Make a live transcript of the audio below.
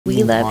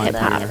We love hip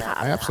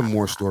hop. I have some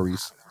more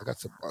stories. I got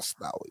some more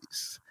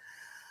stories.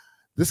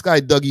 This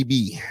guy, Dougie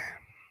B,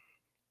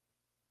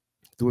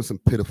 doing some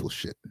pitiful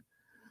shit.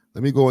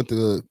 Let me go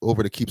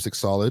over to Keepsake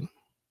Solid.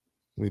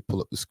 Let me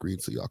pull up the screen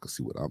so y'all can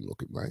see what I'm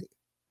looking like.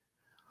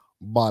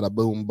 Bada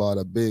boom,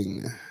 bada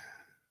bing.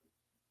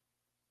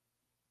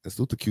 Let's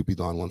do the Cupid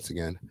on once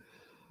again.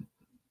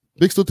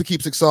 Big salute to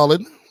Keepsake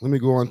Solid. Let me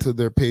go on to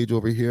their page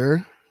over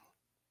here.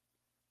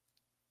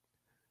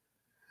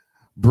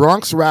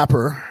 Bronx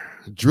rapper,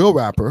 drill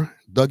rapper,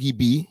 Dougie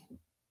B.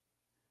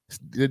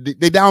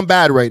 They down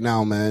bad right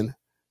now, man.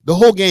 The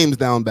whole game's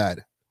down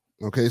bad.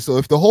 Okay, so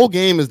if the whole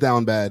game is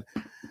down bad,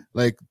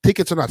 like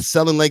tickets are not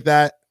selling like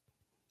that,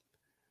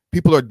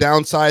 people are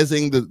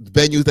downsizing the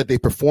venues that they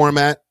perform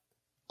at,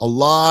 a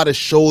lot of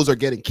shows are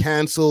getting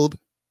canceled,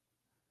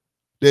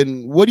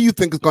 then what do you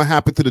think is going to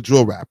happen to the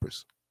drill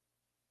rappers?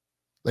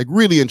 Like,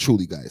 really and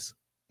truly, guys,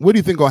 what do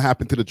you think going to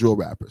happen to the drill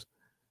rappers?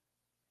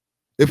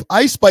 If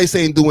Ice Spice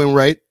ain't doing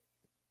right,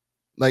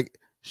 like,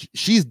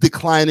 she's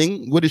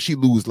declining. What did she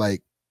lose?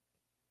 Like,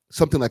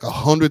 something like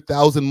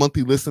 100,000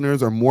 monthly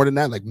listeners or more than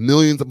that, like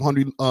millions of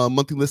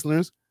monthly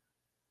listeners.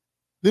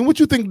 Then what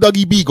you think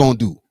Dougie B gonna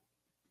do?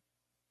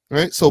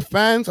 Right? So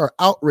fans are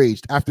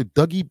outraged after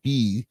Dougie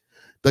B's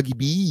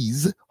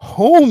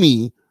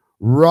homie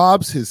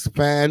robs his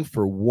fan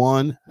for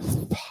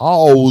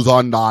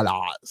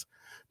 $1,000.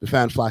 The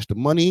fan flashed the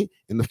money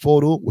in the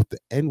photo with the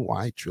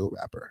NY drill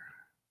rapper.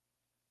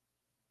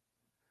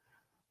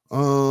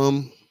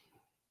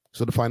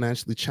 So the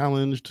financially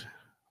challenged,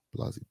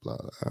 blah, blah,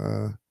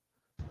 blah.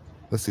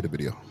 Let's see the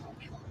video.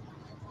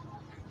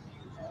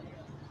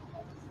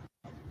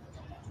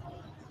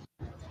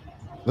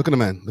 Look at the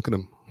man. Look at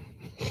him.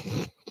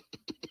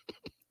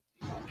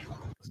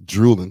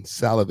 Drooling,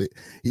 salivate.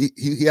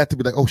 He had to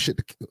be like, oh shit,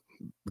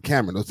 the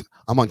camera.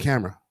 I'm on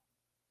camera.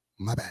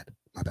 My bad.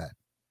 My bad.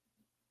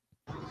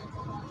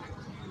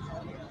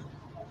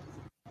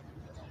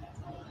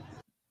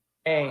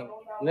 Hey,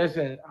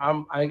 listen,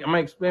 I'm gonna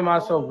explain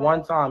myself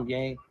one time,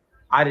 gang.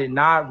 I did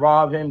not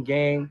rob him,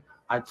 gang.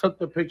 I took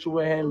the picture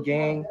with him,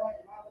 gang.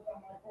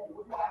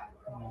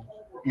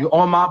 You're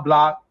on my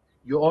block.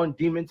 You're on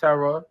Demon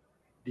Terror.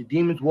 The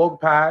demons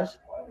walked past,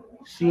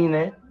 seen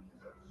it.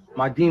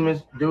 My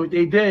demons did what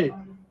they did.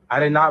 I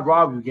did not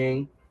rob you,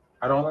 gang.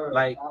 I don't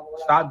like.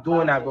 Stop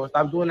doing that, bro.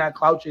 Stop doing that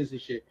clout chase and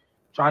shit.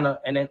 Trying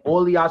to, and then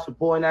all y'all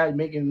supporting that,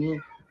 making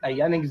me like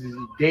y'all niggas is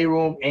day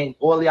room, and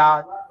all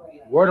y'all.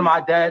 Word of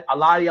my dad. A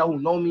lot of y'all who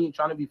know me and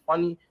trying to be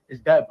funny is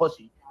dead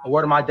pussy. And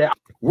word of my dad.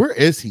 Where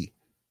is he?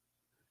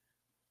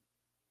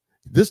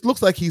 This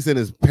looks like he's in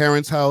his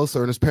parents' house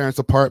or in his parents'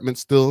 apartment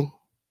still.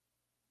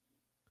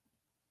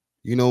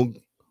 You know,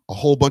 a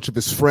whole bunch of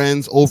his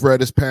friends over at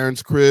his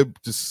parents' crib.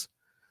 Just,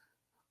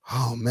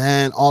 oh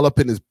man, all up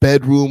in his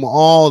bedroom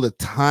all the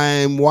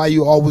time. Why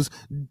you always,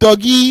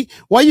 Dougie?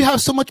 Why you have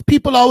so much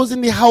people always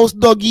in the house,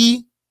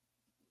 Dougie?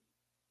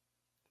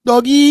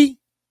 Dougie?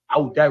 I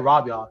would dead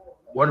rob y'all.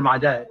 Word of my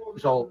dad.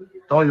 So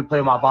don't even play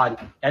with my body.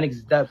 That niggas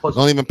is dead pussy.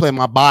 Don't even play with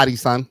my body,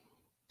 son.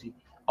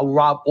 I will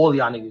rob all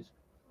y'all niggas.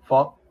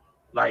 Fuck.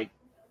 Like.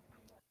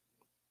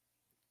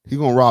 He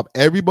gonna rob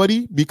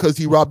everybody because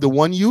he robbed the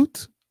one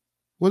youth?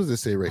 What does it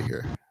say right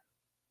here?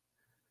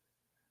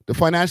 The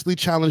financially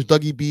challenged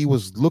Dougie B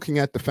was looking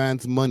at the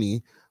fans'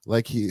 money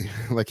like he's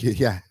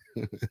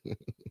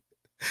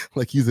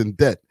in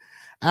debt.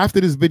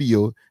 After this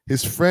video,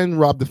 his friend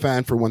robbed the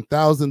fan for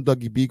 $1,000.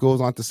 Dougie B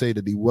goes on to say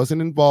that he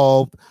wasn't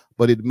involved,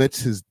 but admits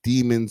his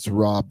demons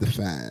robbed the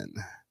fan.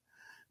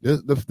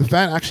 The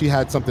fan actually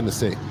had something to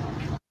say.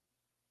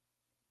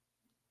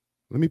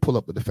 Let me pull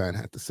up what the fan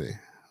had to say.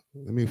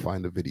 Let me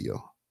find the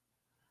video.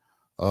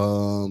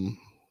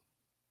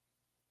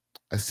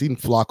 I seen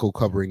Flacco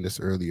covering this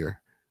earlier.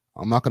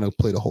 I'm not going to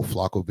play the whole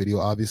Flacco video,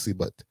 obviously,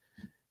 but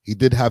he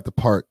did have the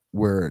part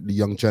where the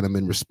young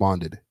gentleman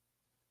responded.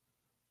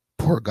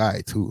 Poor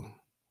guy, too.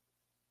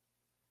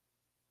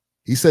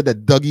 He said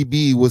that Dougie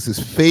B was his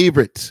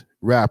favorite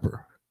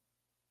rapper.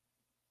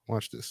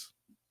 Watch this.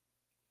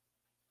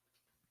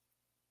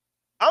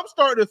 I'm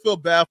starting to feel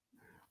bad.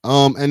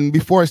 And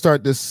before I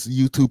start this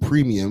YouTube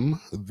Premium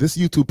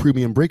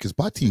break is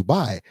brought to you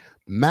by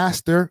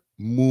Master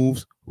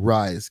Moves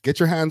Rise. Get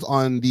your hands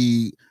on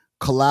the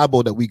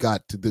collabo that we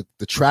got. The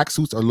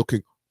tracksuits are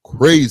looking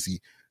crazy.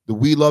 The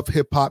We Love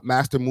Hip Hop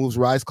Master Moves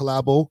Rise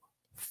collabo,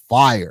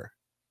 fire.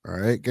 All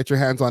right, get your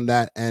hands on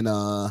that and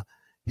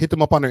hit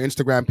them up on their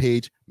Instagram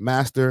page,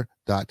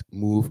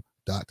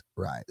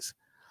 master.move.rise.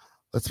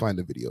 Let's find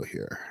the video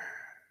here.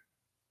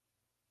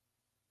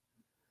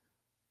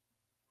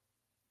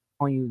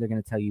 On you, they're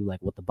gonna tell you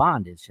like what the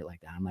bond is, shit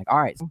like that. I'm like,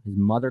 all right. So his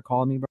mother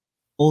called me, bro.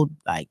 Old,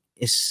 like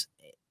it's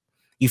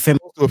you feel me?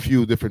 To a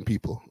few different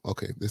people.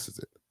 Okay, this is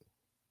it.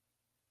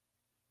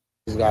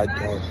 This guy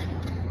doing.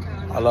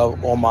 I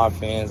love all my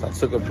fans. I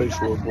took a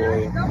picture with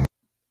boy.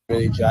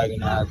 Really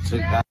dragging that. I took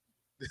that.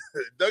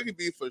 Dougie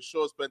B for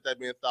sure spent that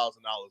 $1,000,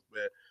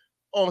 man,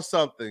 on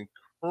something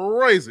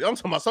crazy. I'm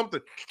talking about something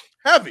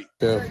heavy.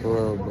 Yeah, for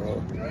real,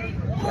 bro.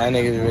 That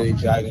nigga's really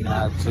dragging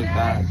that. I took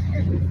that.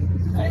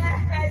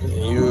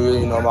 You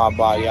really know my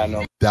body. I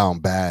know Down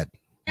bad.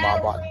 my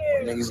body.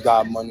 Niggas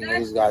got money.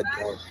 Niggas got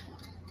dough.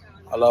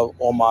 I love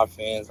all my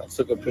fans. I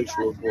took a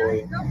picture with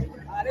boy.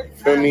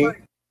 Feel me?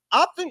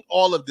 I think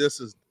all of this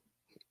is.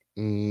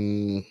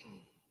 And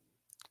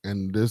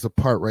there's a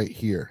part right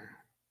here.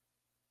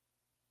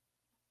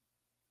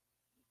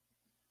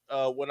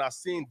 When I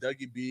seen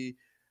Dougie B,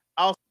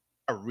 I was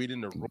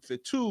reading the room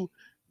fit too,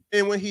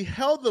 and when he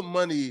held the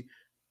money,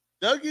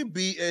 Dougie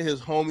B and his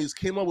homies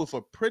came up with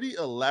a pretty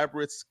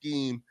elaborate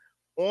scheme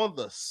on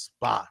the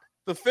spot.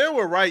 The fan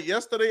were right.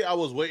 Yesterday, I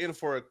was waiting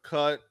for a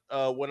cut.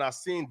 When I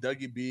seen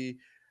Dougie B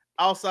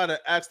outside, I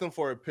asked him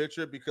for a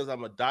picture because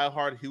I'm a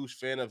diehard, huge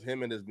fan of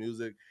him and his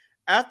music.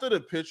 After the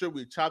picture,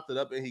 we chopped it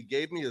up and he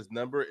gave me his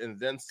number and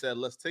then said,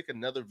 let's take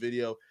another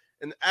video,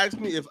 and asked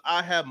me if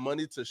I have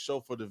money to show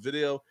for the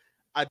video.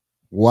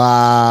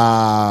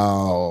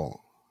 Wow.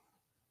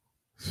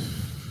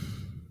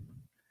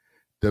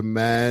 The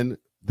man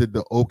did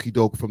the okie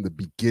doke from the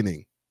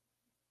beginning.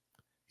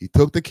 He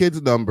took the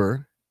kid's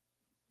number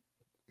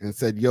and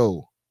said,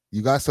 yo,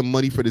 you got some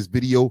money for this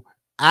video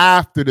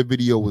after the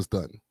video was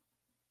done.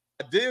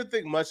 I didn't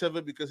think much of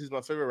it because he's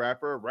my favorite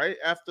rapper. Right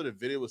after the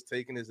video was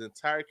taken, his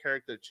entire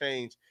character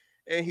changed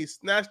and he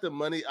snatched the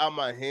money out of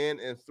my hand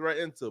and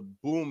threatened to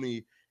boom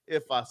me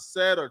if I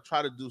said or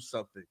try to do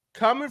something.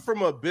 Coming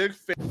from a big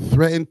fan.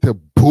 Threatened to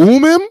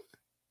boom him?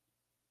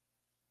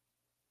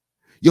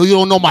 Yo, you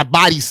don't know my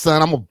body,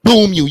 son. I'm gonna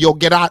boom you. Yo,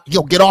 get out.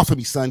 Yo, get off of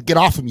me, son. Get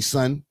off of me,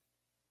 son.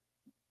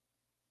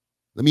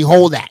 Let me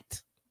hold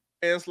that.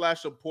 And /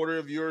 supporter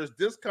of yours,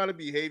 this kind of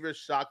behavior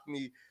shocked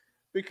me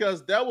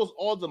because that was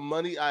all the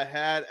money I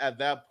had at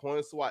that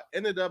point. So I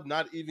ended up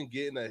not even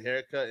getting a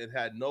haircut and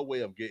had no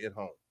way of getting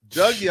home.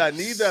 Dougie, I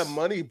need that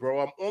money, bro.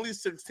 I'm only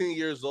 16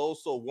 years old,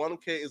 so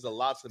 1K is a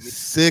lot to me.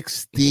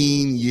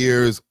 16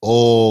 years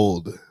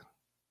old.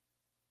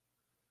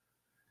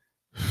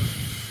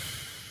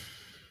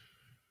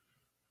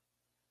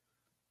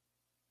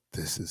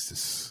 This is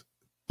just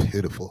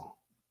pitiful.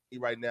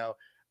 Right now,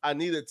 I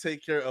need to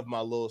take care of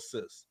my little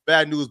sis.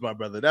 Bad news, my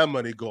brother. That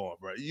money gone,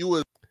 bro. You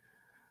was.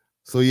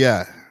 So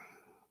yeah,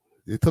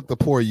 they took the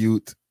poor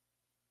youth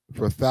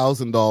for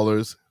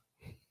 $1,000.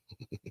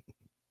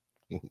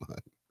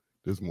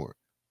 There's more.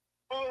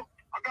 Oh,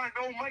 I got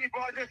no money,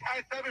 bro. I just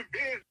had 7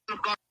 beers. I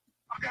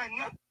got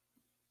nothing.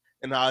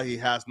 And how he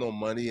has no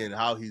money and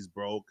how he's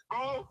broke.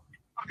 Bro,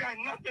 I got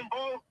nothing,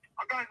 bro.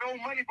 I got no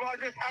money, bro. I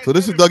just had So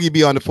this is Dougie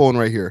B on the phone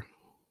right here.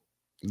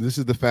 This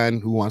is the fan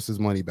who wants his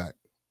money back.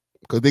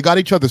 Because they got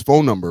each other's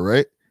phone number,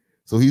 right?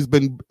 So he's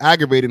been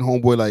aggravating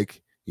homeboy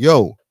like,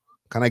 yo,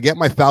 can I get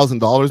my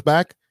 $1,000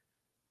 back?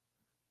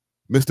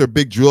 Mr.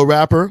 Big Drill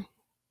Rapper.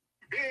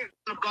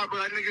 Them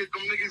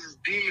niggas is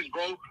demons,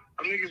 bro. Them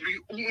niggas be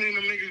oohing,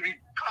 them niggas be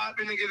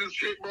copping niggas and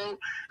shit, bro.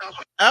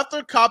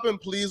 After copping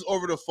pleas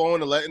over the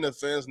phone and letting the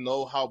fans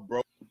know how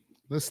broke.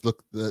 Let's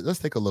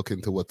take a look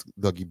into what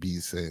Dougie B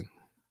is saying.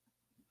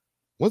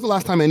 When's the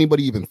last time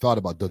anybody even thought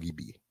about Dougie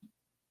B?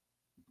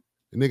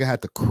 The nigga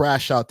had to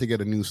crash out to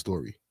get a news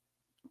story.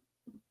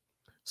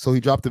 So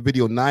he dropped a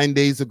video 9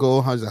 days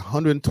ago, has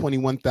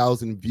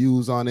 121,000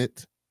 views on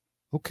it.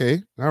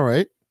 Okay, all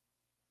right.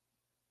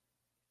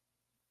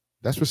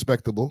 That's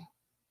respectable.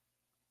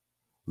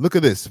 Look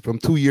at this from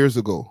 2 years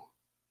ago.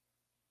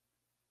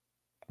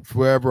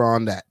 Forever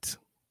on that.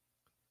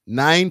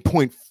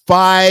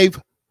 9.5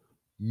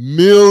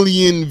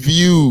 million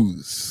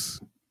views.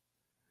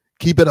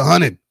 Keep it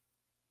 100.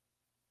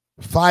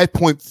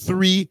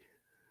 5.3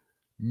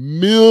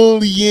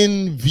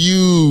 million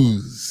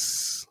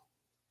views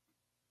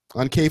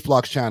on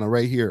K-Flock's channel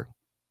right here.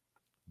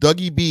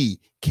 Dougie B,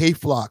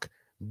 K-Flock,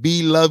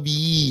 Be Love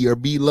Ye or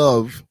Be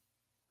Love,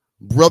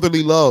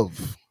 Brotherly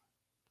Love.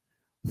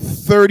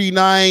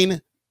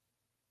 39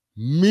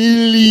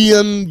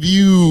 million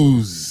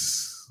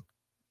views.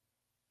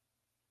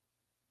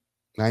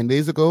 9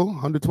 days ago,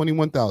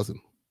 121,000.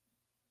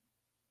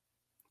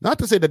 Not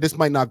to say that this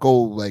might not go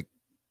like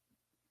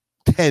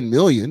 10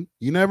 million.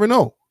 You never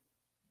know.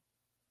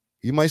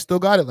 He might still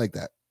got it like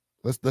that.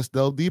 Let's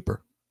delve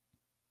deeper.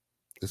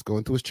 Let's go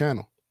into his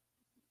channel.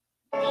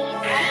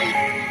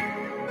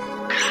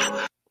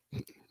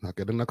 Not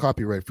getting a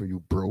copyright for you,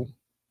 bro.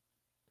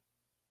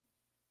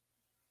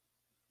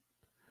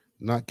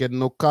 Not getting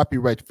no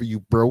copyright for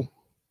you, bro.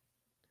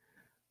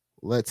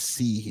 Let's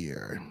see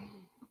here.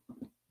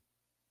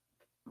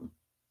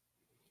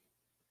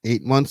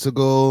 8 months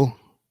ago,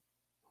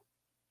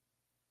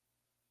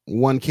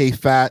 1K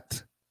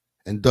Fat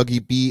and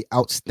Dougie B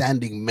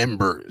outstanding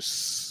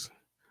members.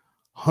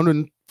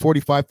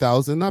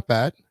 145,000, not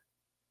bad.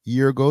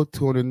 Year ago,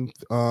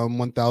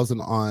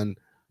 201,000 on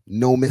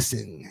No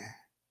Missing.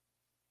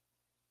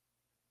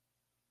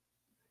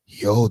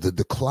 Yo, the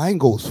decline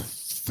goes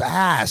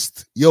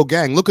fast. Yo,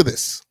 gang, look at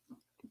this.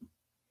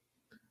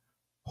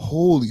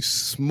 Holy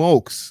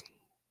smokes.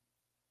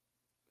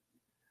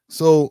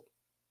 So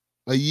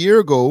a year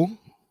ago,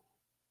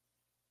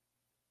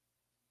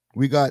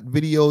 we got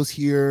videos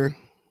here.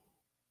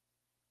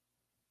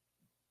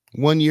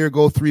 1 year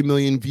ago, 3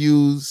 million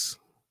views.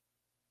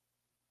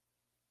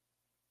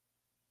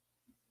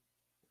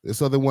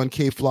 This other one,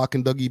 K Flock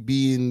and Dougie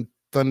B and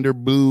Thunder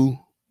Blue,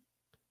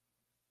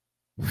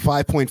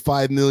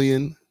 5.5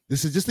 million.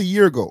 This is just a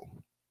year ago.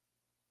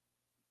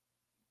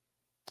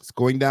 It's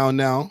going down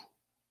now.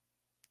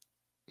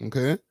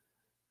 Okay.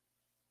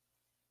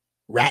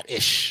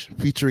 Ratish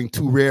featuring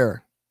Too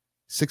Rare,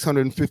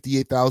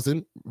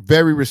 658,000.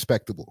 Very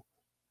respectable.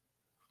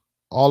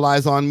 All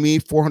Eyes on Me,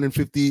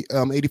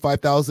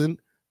 85,000.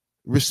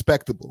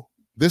 Respectable.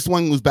 This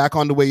one was back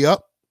on the way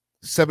up,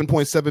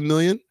 7.7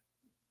 million.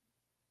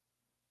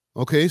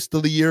 Okay,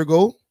 still a year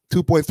ago,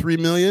 2.3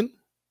 million.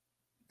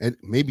 And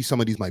maybe some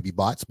of these might be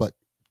bots, but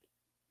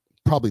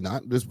probably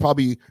not. There's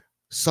probably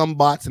some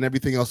bots and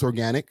everything else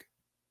organic.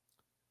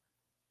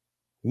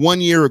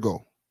 1 year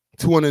ago,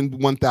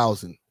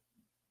 201,000.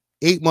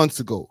 8 months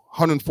ago,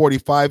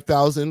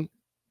 145,000.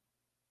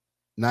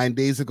 9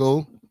 days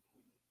ago,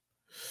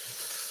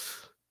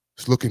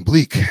 it's looking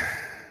bleak.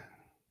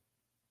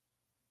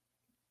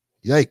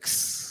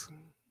 Yikes.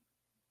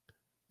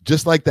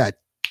 Just like that,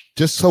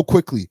 just so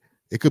quickly,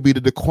 it could be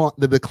the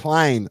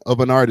decline of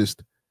an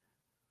artist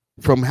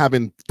from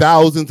having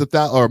thousands of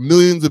or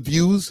millions of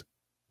views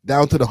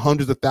down to the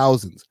hundreds of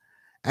thousands.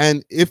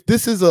 And if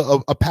this is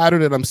a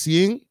pattern that I'm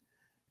seeing,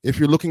 if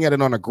you're looking at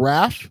it on a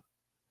graph,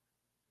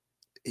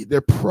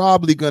 he's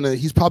probably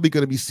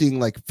gonna be seeing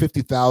like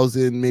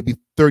 50,000, maybe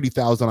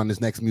 30,000 on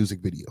his next music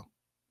video.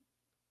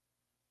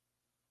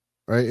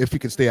 Right? If he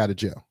can stay out of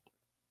jail.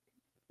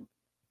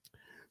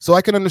 So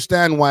I can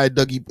understand why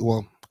Dougie,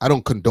 well, I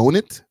don't condone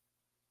it,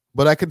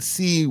 but I can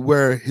see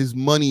where his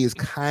money is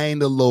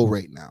kind of low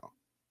right now.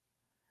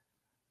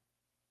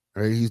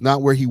 Right? He's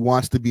not where he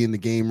wants to be in the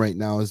game right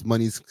now. His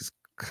money's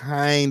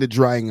kind of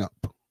drying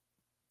up,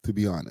 to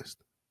be honest.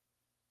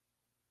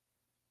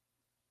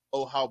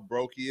 Oh, how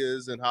broke he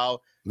is and how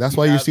that's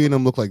why you're seeing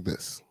him look like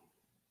this.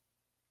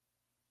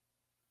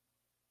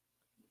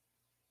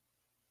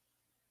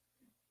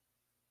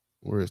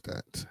 Where is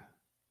that?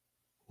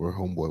 Where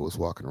homeboy was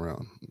walking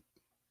around.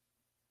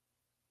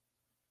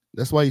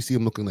 That's why you see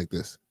him looking like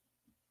this.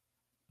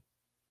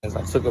 As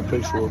I took a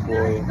picture of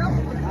boy.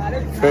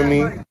 For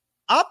me,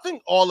 I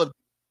think all of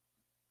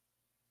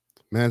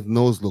man's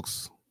nose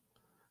looks,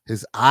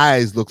 his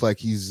eyes look like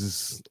he's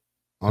just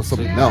on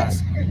something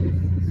else.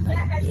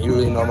 You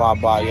really know my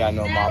body, I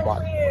know my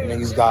body.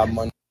 Niggas got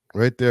money.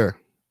 Right there.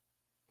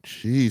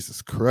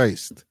 Jesus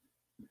Christ.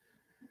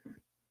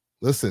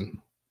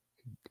 Listen.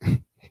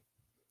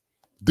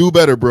 Do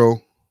better,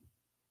 bro.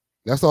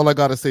 That's all I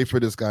got to say for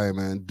this guy,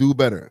 man. Do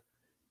better.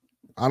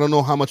 I don't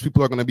know how much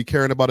people are going to be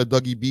caring about a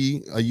Dougie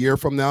B a year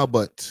from now,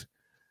 but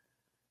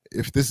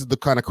if this is the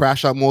kind of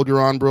crash out mode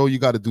you're on, bro, you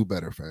got to do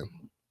better, fam.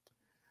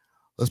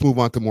 Let's move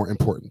on to more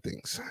important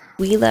things.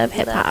 We love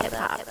hip hop.